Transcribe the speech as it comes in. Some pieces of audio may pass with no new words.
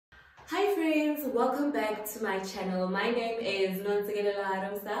friends, welcome back to my channel. My name is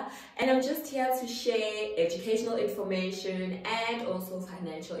and I'm just here to share educational information and also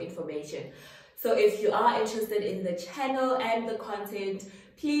financial information. So if you are interested in the channel and the content,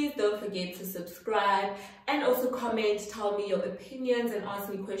 please don't forget to subscribe and also comment, tell me your opinions and ask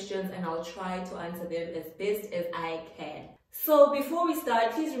me questions, and I'll try to answer them as best as I can. So before we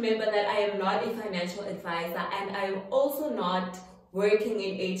start, please remember that I am not a financial advisor and I am also not working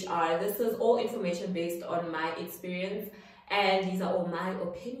in HR. This is all information based on my experience and these are all my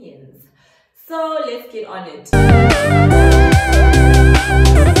opinions. So let's get on it.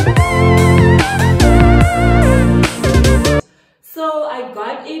 So I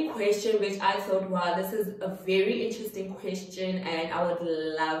got a question which I thought, wow, this is a very interesting question and I would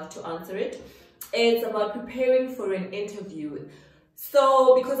love to answer it. It's about preparing for an interview.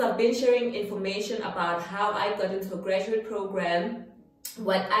 So because I've been sharing information about how I got into a graduate program,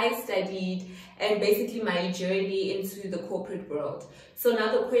 what I studied, and basically my journey into the corporate world. So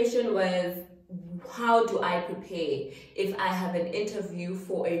now the question was, how do I prepare if I have an interview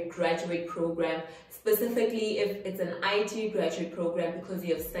for a graduate program, specifically if it's an IT graduate program because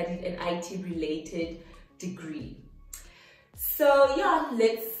you have studied an IT related degree. So yeah,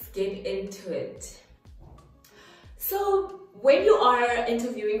 let's get into it. So when you are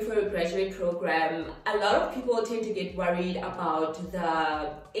interviewing for a graduate program, a lot of people tend to get worried about the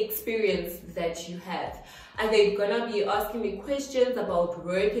experience that you have. Are they gonna be asking me questions about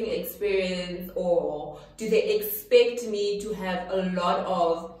working experience, or do they expect me to have a lot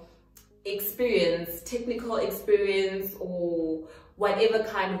of experience, technical experience, or whatever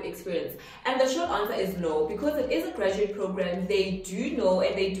kind of experience? And the short answer is no, because it is a graduate program. They do know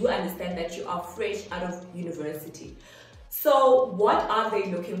and they do understand that you are fresh out of university. So what are they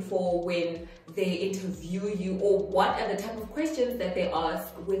looking for when they interview you, or what are the type of questions that they ask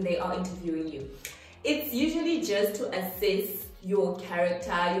when they are interviewing you? It's usually just to assess your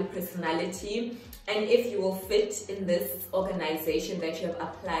character, your personality, and if you will fit in this organization that you have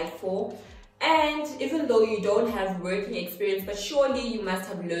applied for. And even though you don't have working experience, but surely you must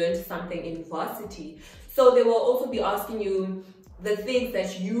have learned something in varsity. So they will also be asking you the things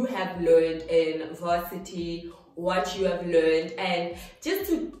that you have learned in varsity, what you have learned, and just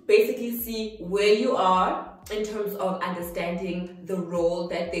to basically see where you are in terms of understanding the role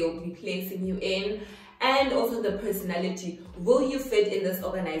that they will be placing you in, and also the personality. Will you fit in this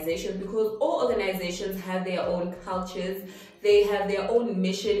organization? Because all organizations have their own cultures, they have their own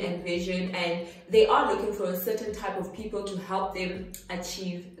mission and vision, and they are looking for a certain type of people to help them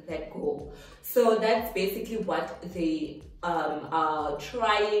achieve that goal. So that's basically what they are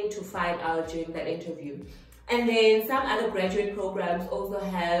trying to find out during that interview. And then some other graduate programs also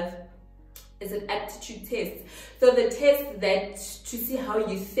have is an aptitude test. So the test that to see how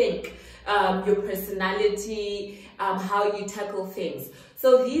you think, your personality, how you tackle things.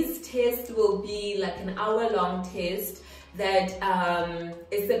 So these tests will be like an hour-long test that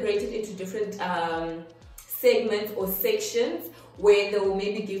is separated into different segments or sections, where they will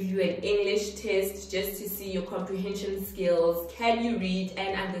maybe give you an English test just to see your comprehension skills. Can you read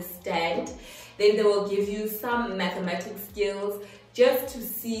and understand? Then they will give you some mathematics skills just to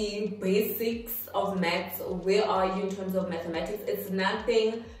see basics of maths. Where are you in terms of mathematics? It's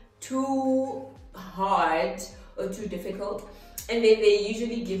nothing too hard or too difficult. And then they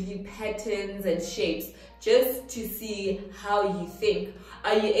usually give you patterns and shapes just to see how you think.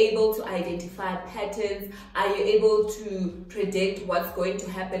 Are you able to identify patterns? Are you able to predict what's going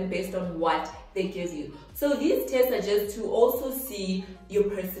to happen based on what they give you? So these tests are just to also see your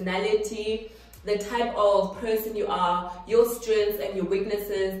personality, the type of person you are, your strengths and your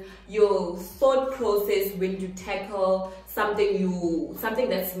weaknesses, your thought process when you tackle something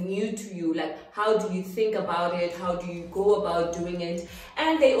that's new to you, like how do you think about it, how do you go about doing it.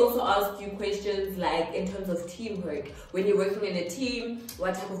 And they also ask you questions like in terms of teamwork. When you're working in a team,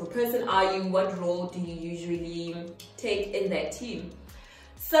 what type of a person are you, what role do you usually take in that team?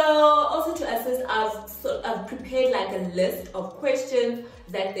 So also to assist, I've prepared like a list of questions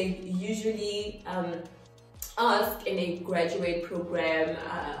that they usually ask in a graduate program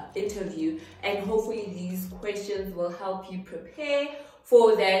interview, and hopefully these questions will help you prepare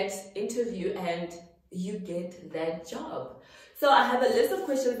for that interview and you get that job. So I have a list of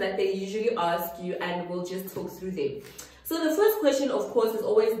questions that they usually ask you and we'll just talk through them. So the first question, of course, is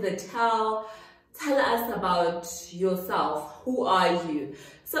always the tell us about yourself. Who are you?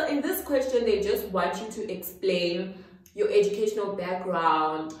 So in this question, they just want you to explain your educational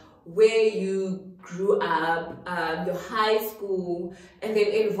background, where you grew up, your high school, and then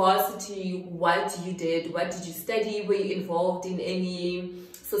in varsity, what you did, what did you study, were you involved in any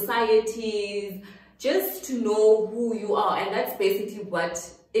societies, just to know who you are. And that's basically what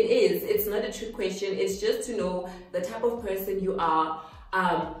it is. It's not a trick question. It's just to know the type of person you are,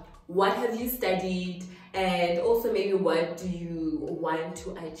 what have you studied, and also maybe what do you want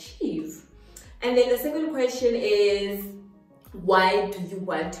to achieve. And then the second question is, why do you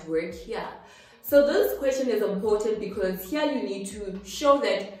want to work here? So this question is important because here you need to show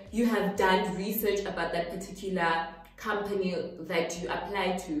that you have done research about that particular company that you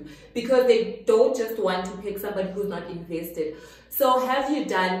apply to, because they don't just want to pick somebody who's not invested. So have you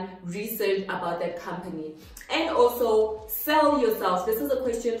done research about that company? And also sell yourself. This is a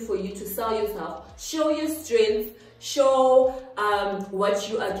question for you to sell yourself. Show your strengths, show what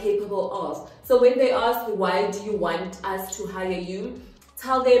you are capable of. So when they ask, why do you want us to hire you,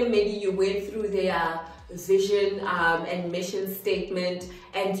 tell them maybe you went through their vision and mission statement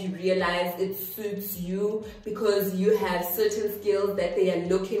and you realize it suits you because you have certain skills that they are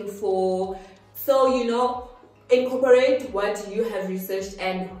looking for. So, you know, incorporate what you have researched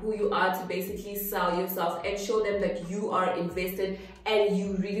and who you are to basically sell yourself and show them that you are invested and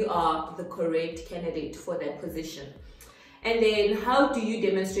you really are the correct candidate for that position. And then, how do you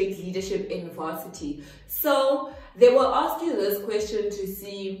demonstrate leadership in varsity? So they will ask you this question to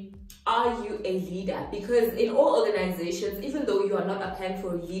see, are you a leader? Because in all organizations, even though you are not applying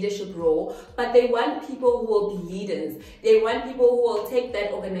for a leadership role, but they want people who will be leaders. They want people who will take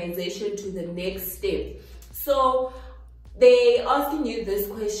that organization to the next step. So they're asking you this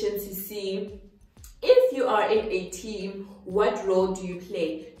question to see, if you are in a team, what role do you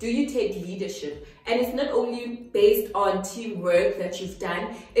play? Do you take leadership? And it's not only based on teamwork that you've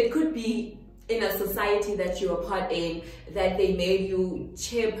done, it could be in a society that you're a part in, that they made you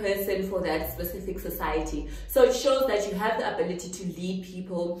chairperson for that specific society. So it shows that you have the ability to lead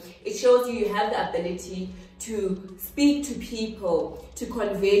people. It shows you have the ability to speak to people, to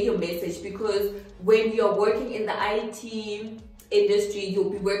convey your message, because when you're working in the IT industry, you'll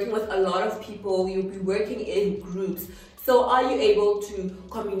be working with a lot of people, you'll be working in groups. So are you able to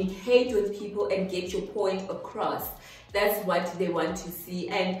communicate with people and get your point across? That's what they want to see.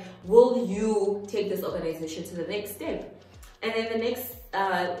 And will you take this organization to the next step? And then the next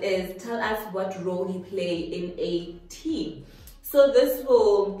is, tell us what role you play in a team. So this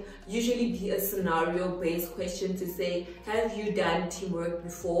will usually be a scenario-based question to say, have you done teamwork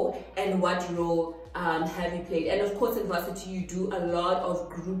before and what role have you played? And of course in varsity you do a lot of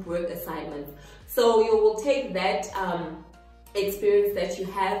group work assignments. So you will take that experience that you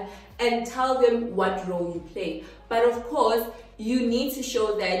have and tell them what role you play. But of course you need to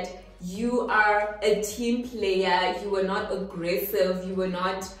show that you are a team player, you were not aggressive, you were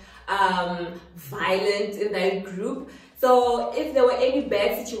not violent in that group. So if there were any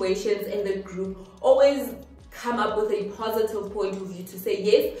bad situations in the group, always come up with a positive point of view to say,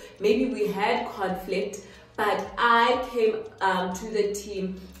 yes, maybe we had conflict, but I came to the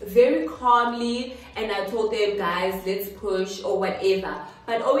team very calmly and I told them, guys, let's push or whatever.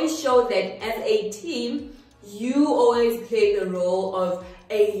 But always show that as a team, you always play the role of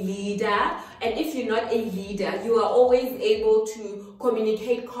a leader. And if you're not a leader, you are always able to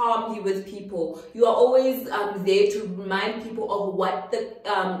communicate calmly with people. You are always there to remind people of what the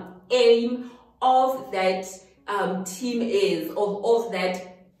aim of that team is, of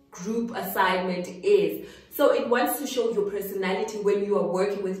that group assignment is. So it wants to show your personality when you are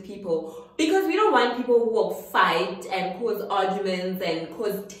working with people, because we don't want people who will fight and cause arguments and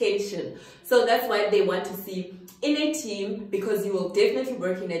cause tension. So that's why they want to see in a team, because you will definitely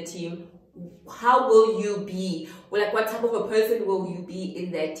work in a team, how will you be? Like, what type of a person will you be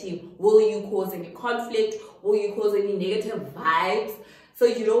in that team? Will you cause any conflict? Will you cause any negative vibes? So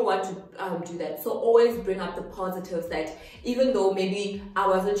you don't want to do that. So always bring up the positives, that even though maybe I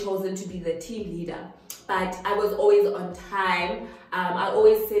wasn't chosen to be the team leader, but I was always on time. I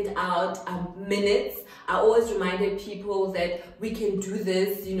always sent out minutes. I always reminded people that we can do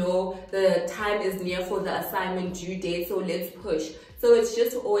this, you know, the time is near for the assignment due date, so let's push. So it's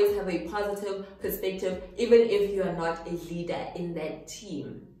just to always have a positive perspective, even if you are not a leader in that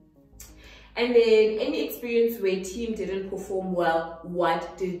team. And then, any experience where team didn't perform well,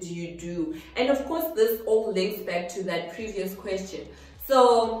 what did you do? And of course, this all links back to that previous question.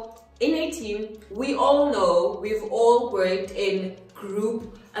 So in a team, we all know, we've all worked in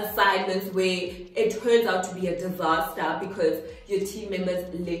group assignments where it turns out to be a disaster because your team members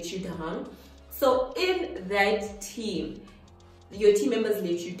let you down. So in that team, your team members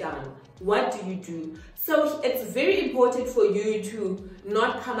let you down. What do you do? So it's very important for you to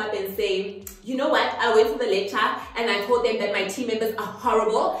not come up and say, you know what, I went to the lecture and I told them that my team members are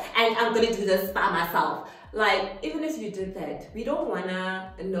horrible and I'm going to do this by myself. Like, even if you did that, we don't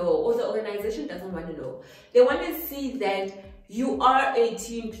wanna know, or the organization doesn't want to know. They want to see that you are a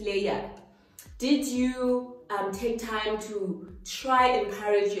team player. Did you take time to try and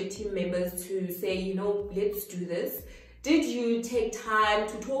encourage your team members to say, you know, let's do this? Did you take time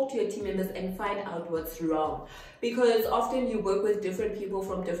to talk to your team members and find out what's wrong? Because often you work with different people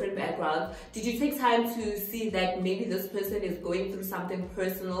from different backgrounds. Did you take time to see that maybe this person is going through something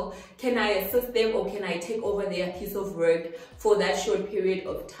personal? Can I assist them, or can I take over their piece of work for that short period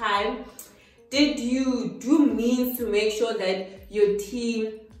of time? Did you do means to make sure that your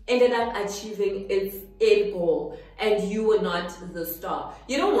team ended up achieving its end goal and you were not the star?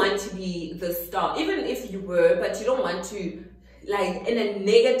 You don't want to be the star, even if you were, but you don't want to, like, in a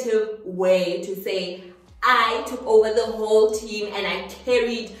negative way, to say, I took over the whole team and I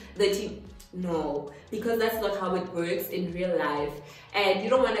carried the team. No, because that's not how it works in real life. And you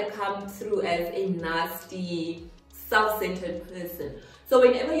don't want to come through as a nasty, self-centered person. So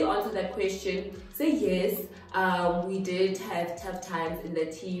whenever you answer that question, say yes, we did have tough times in the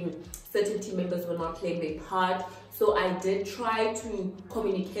team. Certain team members were not playing their part. So I did try to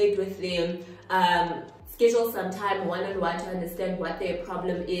communicate with them, schedule some time one-on-one to understand what their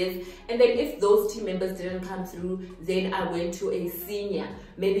problem is. And then if those team members didn't come through, then I went to a senior.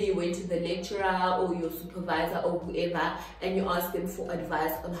 Maybe you went to the lecturer or your supervisor or whoever, and you asked them for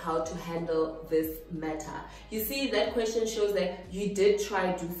advice on how to handle this matter. You see, that question shows that you did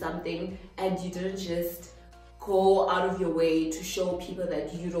try to do something and you didn't just go out of your way to show people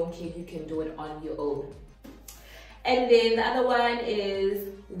that you don't care, you can do it on your own. And then the other one is,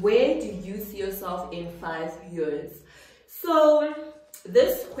 where do you see yourself in 5 years? So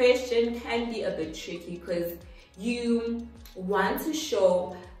this question can be a bit tricky because you want to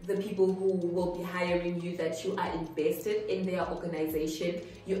show the people who will be hiring you that you are invested in their organization.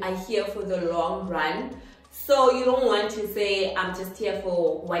 You are here for the long run. So you don't want to say, I'm just here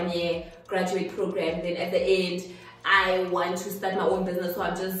for 1 year graduate program, then at the end, I want to start my own business, so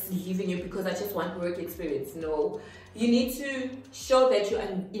I'm just leaving you because I just want work experience. No, you need to show that you are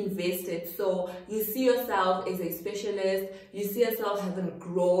invested. So you see yourself as a specialist, you see yourself having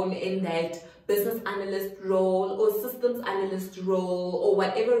grown in that business analyst role or systems analyst role or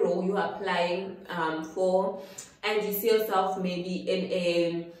whatever role you are applying for, and you see yourself maybe in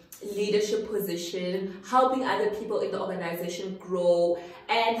a leadership position, helping other people in the organization grow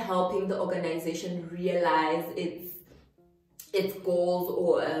and helping the organization realize its goals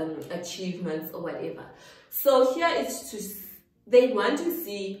or achievements or whatever. So here is they want to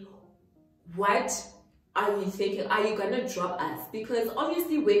see, what are you thinking? Are you gonna drop us? Because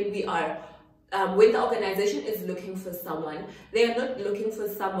obviously when the organization is looking for someone, they are not looking for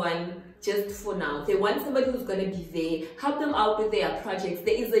someone just for now. They want somebody who's going to be there, help them out with their projects.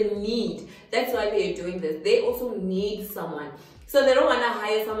 There is a need. That's why they are doing this. They also need someone. So they don't want to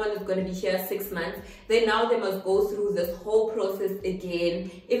hire someone who's going to be here 6 months. They must go through this whole process again,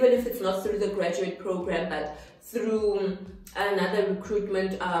 even if it's not through the graduate program, but through another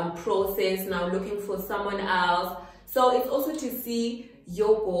recruitment process, now looking for someone else. So it's also to see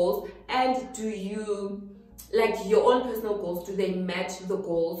your goals, and do you, like, your own personal goals, do they match the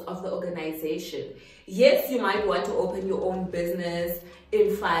goals of the organization? Yes, you might want to open your own business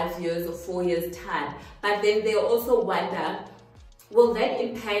in 5 years or 4 years time, but then they also wonder, will that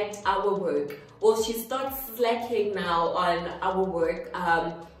impact our work? Will she start slacking now on our work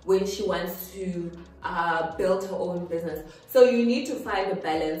when she wants to build her own business? So you need to find a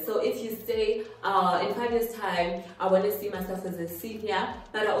balance. So if you say in 5 years time, I want to see myself as a senior,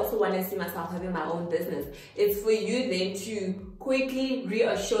 but I also want to see myself having my own business, it's for you then to quickly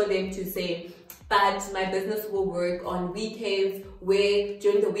reassure them to say, but my business will work on weekends, where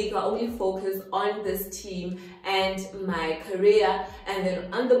during the week I only focus on this team and my career, and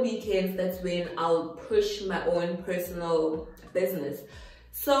then on the weekends, that's when I'll push my own personal business.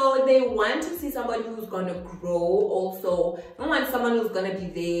 So they want to see somebody who's going to grow also. I don't want someone who's going to be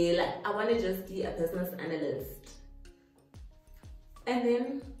there, like, I want to just be a business analyst. And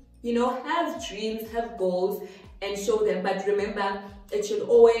then, you know, have dreams, have goals, and show them. But remember, it should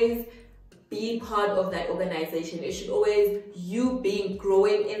always be part of that organization. It should always you being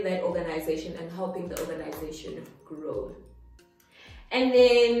growing in that organization and helping the organization grow. And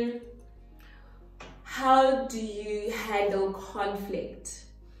then, how do you handle conflict?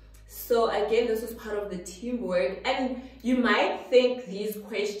 So again, this is part of the teamwork, and you might think these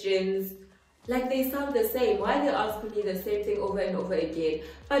questions, like, they sound the same. Why are they asking me the same thing over and over again?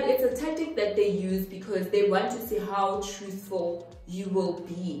 But it's a tactic that they use because they want to see how truthful you will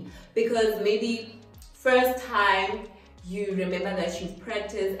be. Because maybe first time you remember that you've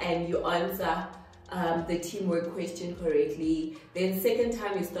practiced and you answer the teamwork question correctly. Then second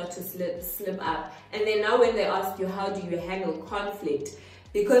time you start to slip up, and then now when they ask you how do you handle conflict,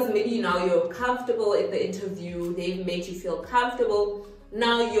 because maybe now you're comfortable in the interview, they've made you feel comfortable,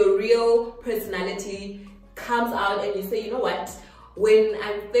 now your real personality comes out and you say, you know what, when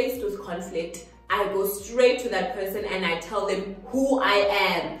I'm faced with conflict, I go straight to that person and I tell them who I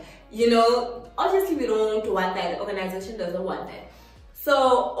am. You know, obviously we don't want that, the organization doesn't want that. So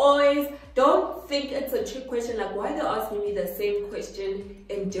always don't think it's a trick question, like why they're asking me the same question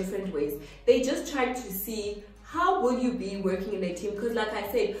in different ways. They just try to see how will you be working in a team, because like I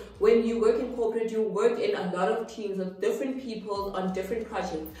said, when you work in corporate, you work in a lot of teams of different people on different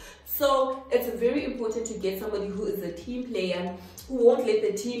projects. So it's very important to get somebody who is a team player, who won't let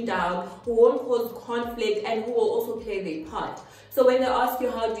the team down, who won't cause conflict, and who will also play their part. So when they ask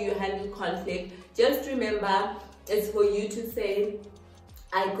you how do you handle conflict, just remember it's for you to say,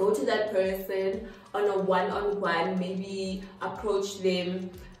 I go to that person on a one-on-one, maybe approach them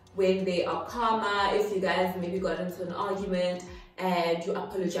when they are calmer, if you guys maybe got into an argument, and you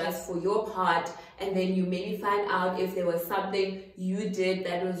apologize for your part, and then you maybe find out if there was something you did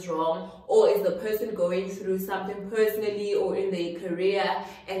that was wrong, or is the person going through something personally or in their career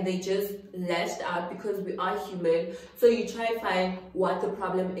and they just lashed out, because we are human. So you try to find what the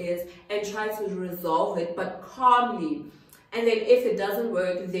problem is and try to resolve it, but calmly. And then if it doesn't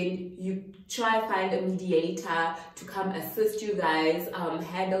work, then you try to find a mediator to come assist you guys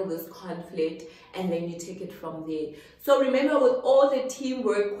handle this conflict, and then you take it from there. So remember, with all the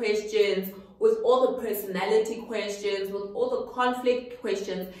teamwork questions, with all the personality questions, with all the conflict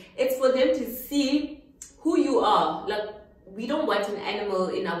questions, it's for them to see who you are. Like, we don't want an animal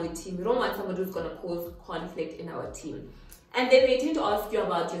in our team. We don't want somebody who's going to cause conflict in our team. And then they tend to ask you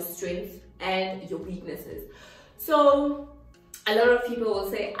about your strengths and your weaknesses. So a lot of people will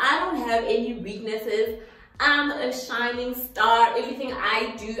say, I don't have any weaknesses, I'm a shining star, everything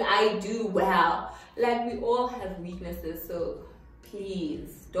I do well. Like, we all have weaknesses, so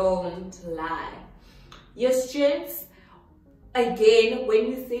please don't lie. Your strengths, again, when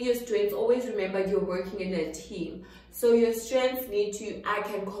you say your strengths, always remember you're working in a team. So your strengths need to, I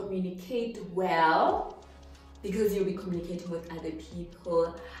can communicate well, because you'll be communicating with other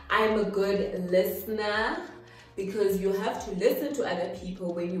people. I'm a good listener, because you have to listen to other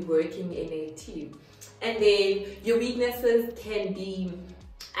people when you're working in a team. And then your weaknesses can be,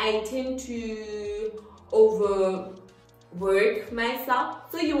 I tend to overwork myself.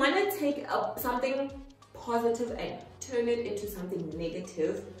 So you want to take something positive and turn it into something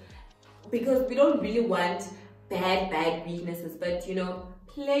negative, because we don't really want bad weaknesses, but you know,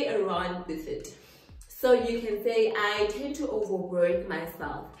 play around with it. So you can say, I tend to overwork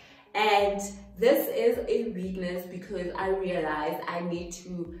myself, and this is a weakness because I realize I need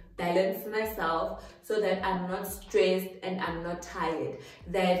to balance myself so that I'm not stressed and I'm not tired.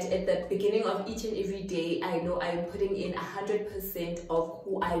 That at the beginning of each and every day, I know I'm putting in 100% of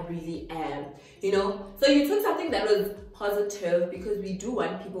who I really am, you know? So you took something that was positive, because we do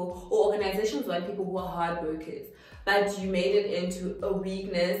want people, or organizations want people who are hard workers, but you made it into a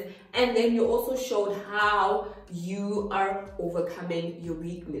weakness, and then you also showed how you are overcoming your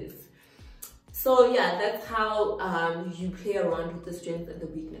weakness. So yeah, that's how you play around with the strength and the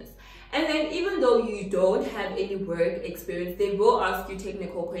weakness. And then even though you don't have any work experience, they will ask you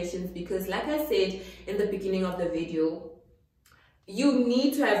technical questions, because like I said in the beginning of the video, you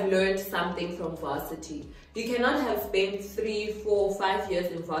need to have learned something from varsity. You cannot have spent 3, 4, 5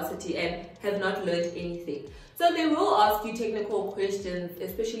 years in varsity and have not learned anything. So they will ask you technical questions,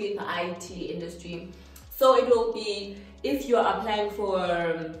 especially in the IT industry. So it will be, if you're applying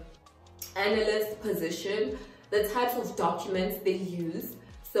for analyst position, the types of documents they use.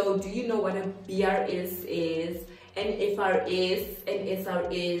 So do you know what a BRS is, an FRS, an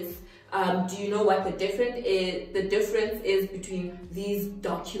SRS? Do you know what the difference is between these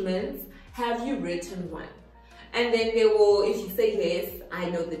documents? Have you written one? And then they will, if you say yes, I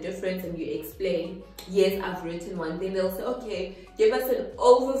know the difference, and you explain, yes, I've written one, then they'll say, okay, give us an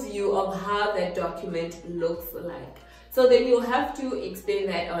overview of how that document looks like. So then you'll have to explain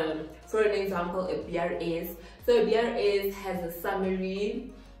that. For an example, a BRS. So a BRS has a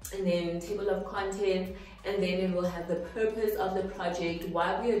summary, and then table of contents, and then it will have the purpose of the project,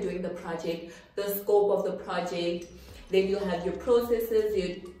 why we are doing the project, the scope of the project. Then you'll have your processes,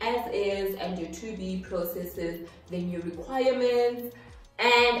 your as-is and your to-be processes, then your requirements,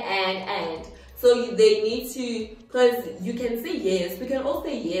 and. So they need to, because you can say yes, we can all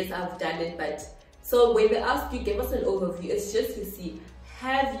say yes, I've done it, but so when they ask you, give us an overview, it's just to see,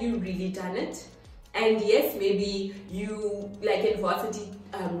 have you really done it? And yes, maybe you, like in varsity,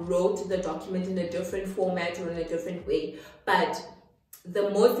 wrote the document in a different format or in a different way, but the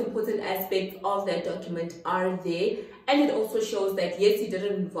most important aspects of that document are there. And it also shows that yes, you did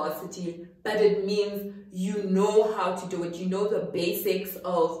it in varsity, but it means you know how to do it. You know the basics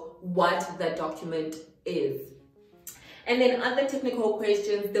of what that document is. And then other technical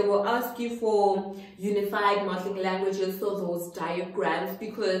questions, they will ask you for unified modeling languages, so those diagrams,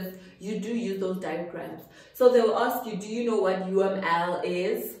 because you do use those diagrams. So they will ask you, do you know what UML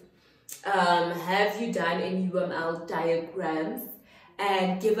is? Have you done any UML diagrams?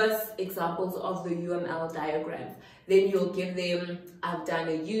 And give us examples of the UML diagrams. Then you'll give them, I've done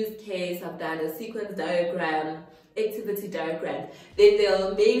a use case, I've done a sequence diagram, activity diagram. Then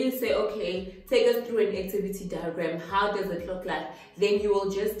they'll maybe say, okay, take us through an activity diagram. How does it look like? Then you will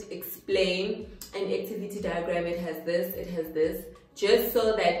just explain an activity diagram. It has this, it has this, just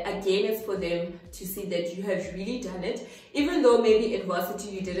so that again it's for them to see that you have really done it, even though maybe in varsity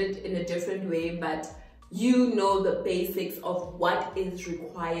you did it in a different way, but you know the basics of what is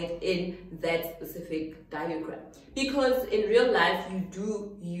required in that specific diagram, because in real life you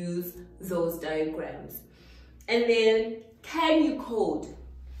do use those diagrams. And then, can you code?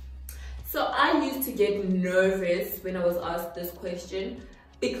 So I used to get nervous when I was asked this question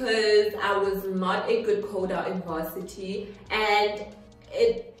because I was not a good coder in varsity, and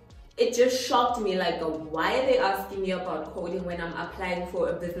it just shocked me, like, why are they asking me about coding when I'm applying for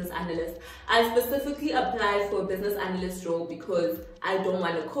a business analyst? I specifically applied for a business analyst role because I don't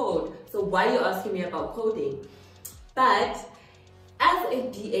want to code. So why are you asking me about coding? But as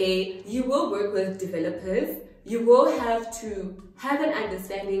a BA, you will work with developers. You will have to have an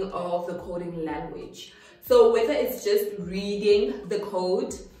understanding of the coding language. So whether it's just reading the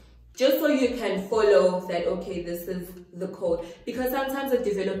code, just so you can follow that, okay, this is the code. Because sometimes a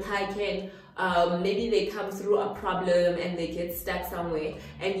developer can, maybe they come through a problem and they get stuck somewhere,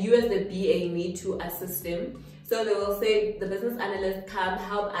 and you as the BA need to assist them. So they will say, the business analyst, come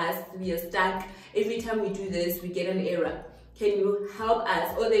help us, we are stuck. Every time we do this, we get an error. Can you help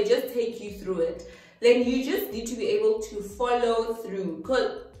us? Or they just take you through it. Then you just need to be able to follow through.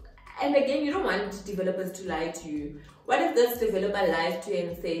 And again, you don't want developers to lie to you. What if this developer lies to you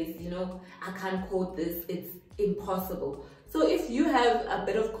and says, you know, I can't code this, it's impossible. So if you have a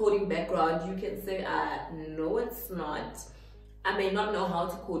bit of coding background, you can say, no, it's not. I may not know how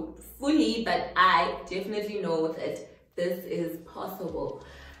to code fully, but I definitely know that this is possible.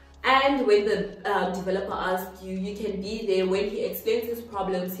 And when the developer asks you, you can be there. When he explains his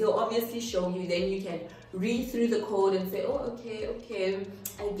problems, he'll obviously show you. Then you can read through the code and say, oh, okay,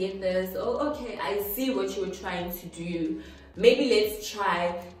 I get this. Oh, okay, I see what you're trying to do. Maybe let's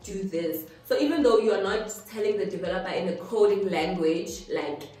try do this. So even though you are not telling the developer in a coding language,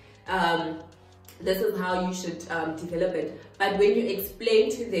 like this is how you should develop it, but when you explain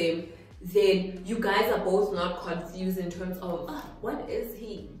to them, then you guys are both not confused in terms of, what is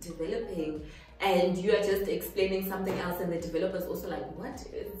he developing? And you are just explaining something else, and the developer's also like, what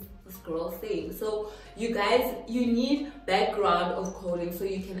is this girl saying? So you guys, you need background of coding so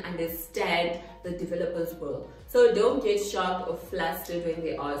you can understand the developer's world. So don't get shocked or flustered when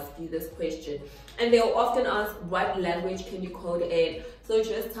they ask you this question. And they'll often ask, what language can you code in? So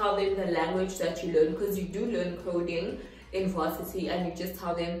just tell them the language that you learn, because you do learn coding in varsity, and you just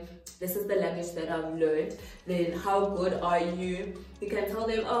tell them, this is the language that I've learned. Then how good are you? You can tell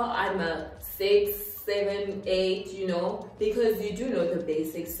them, oh, I'm a 6, 7, 8, you know, because you do know the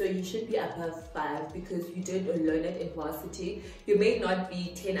basics. So you should be above 5 because you did learn it in varsity. You may not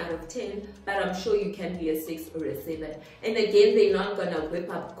be 10 out of 10, but I'm sure you can be a 6 or a 7. And again, they're not gonna whip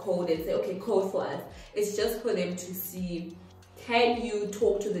up code and say, okay, code for us. It's just for them to see, can you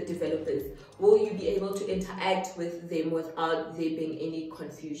talk to the developers? Will you be able to interact with them without there being any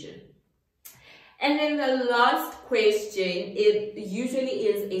confusion? And then the last question, it usually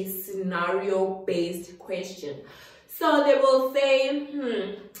is a scenario-based question. So they will say,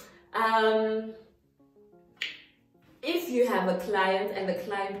 if you have a client and the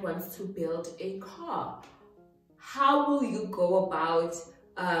client wants to build a car, how will you go about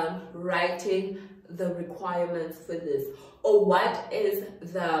writing the requirements for this? Or what is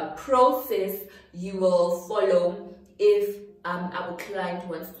the process you will follow if our client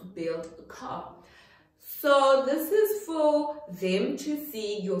wants to build a car? So this is for them to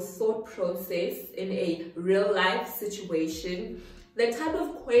see your thought process in a real life situation, the type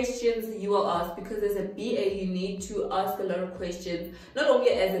of questions you will ask, because as a BA you need to ask a lot of questions, not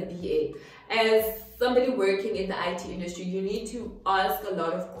only as a BA, as somebody working in the IT industry, you need to ask a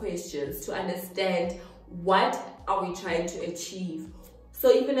lot of questions to understand what are we trying to achieve.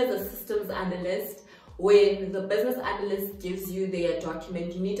 So even as a systems analyst, when the business analyst gives you their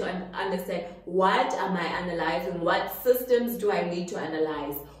document, you need to understand, what am I analyzing? What systems do I need to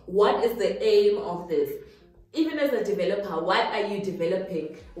analyze? What is the aim of this? Even as a developer, what are you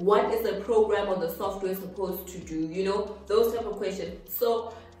developing? What is the program or the software supposed to do? You know, those type of questions.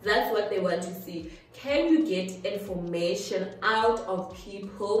 So that's what they want to see. Can you get information out of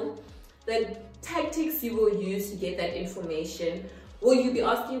people? The tactics you will use to get that information. Will you be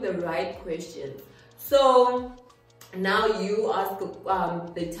asking the right questions? So now you ask,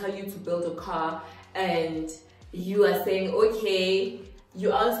 they tell you to build a car, and you are saying, okay,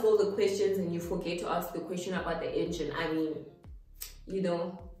 you ask all the questions and you forget to ask the question about the engine. I mean, you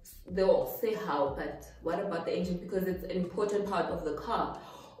know, they'll say how, but what about the engine? Because it's an important part of the car.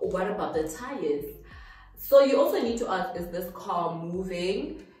 Or what about the tires? So you also need to ask, is this car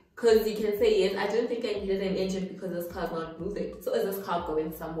moving? Because you can say, yes, I don't think I needed an engine because this car is not moving. So is this car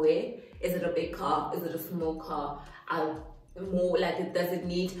going somewhere? Is it a big car? Is it a small car? More like, does it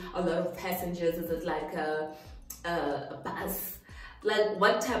need a lot of passengers? Is it like a bus? Like,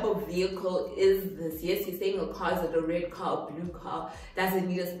 what type of vehicle is this? Yes, you're saying a car. Is it a red car, a blue car? Does it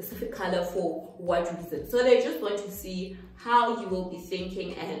need a specific color for what reason? So they just want to see how you will be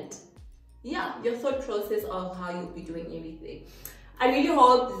thinking and, yeah, your thought process of how you'll be doing everything. I really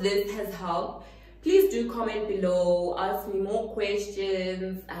hope this has helped. Please do comment below, ask me more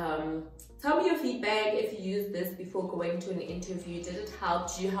questions. Tell me your feedback if you used this before going to an interview. Did it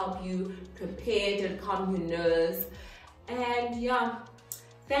help? Did it help you prepare? Did it calm your nerves? And yeah,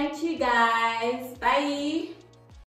 thank you guys. Bye.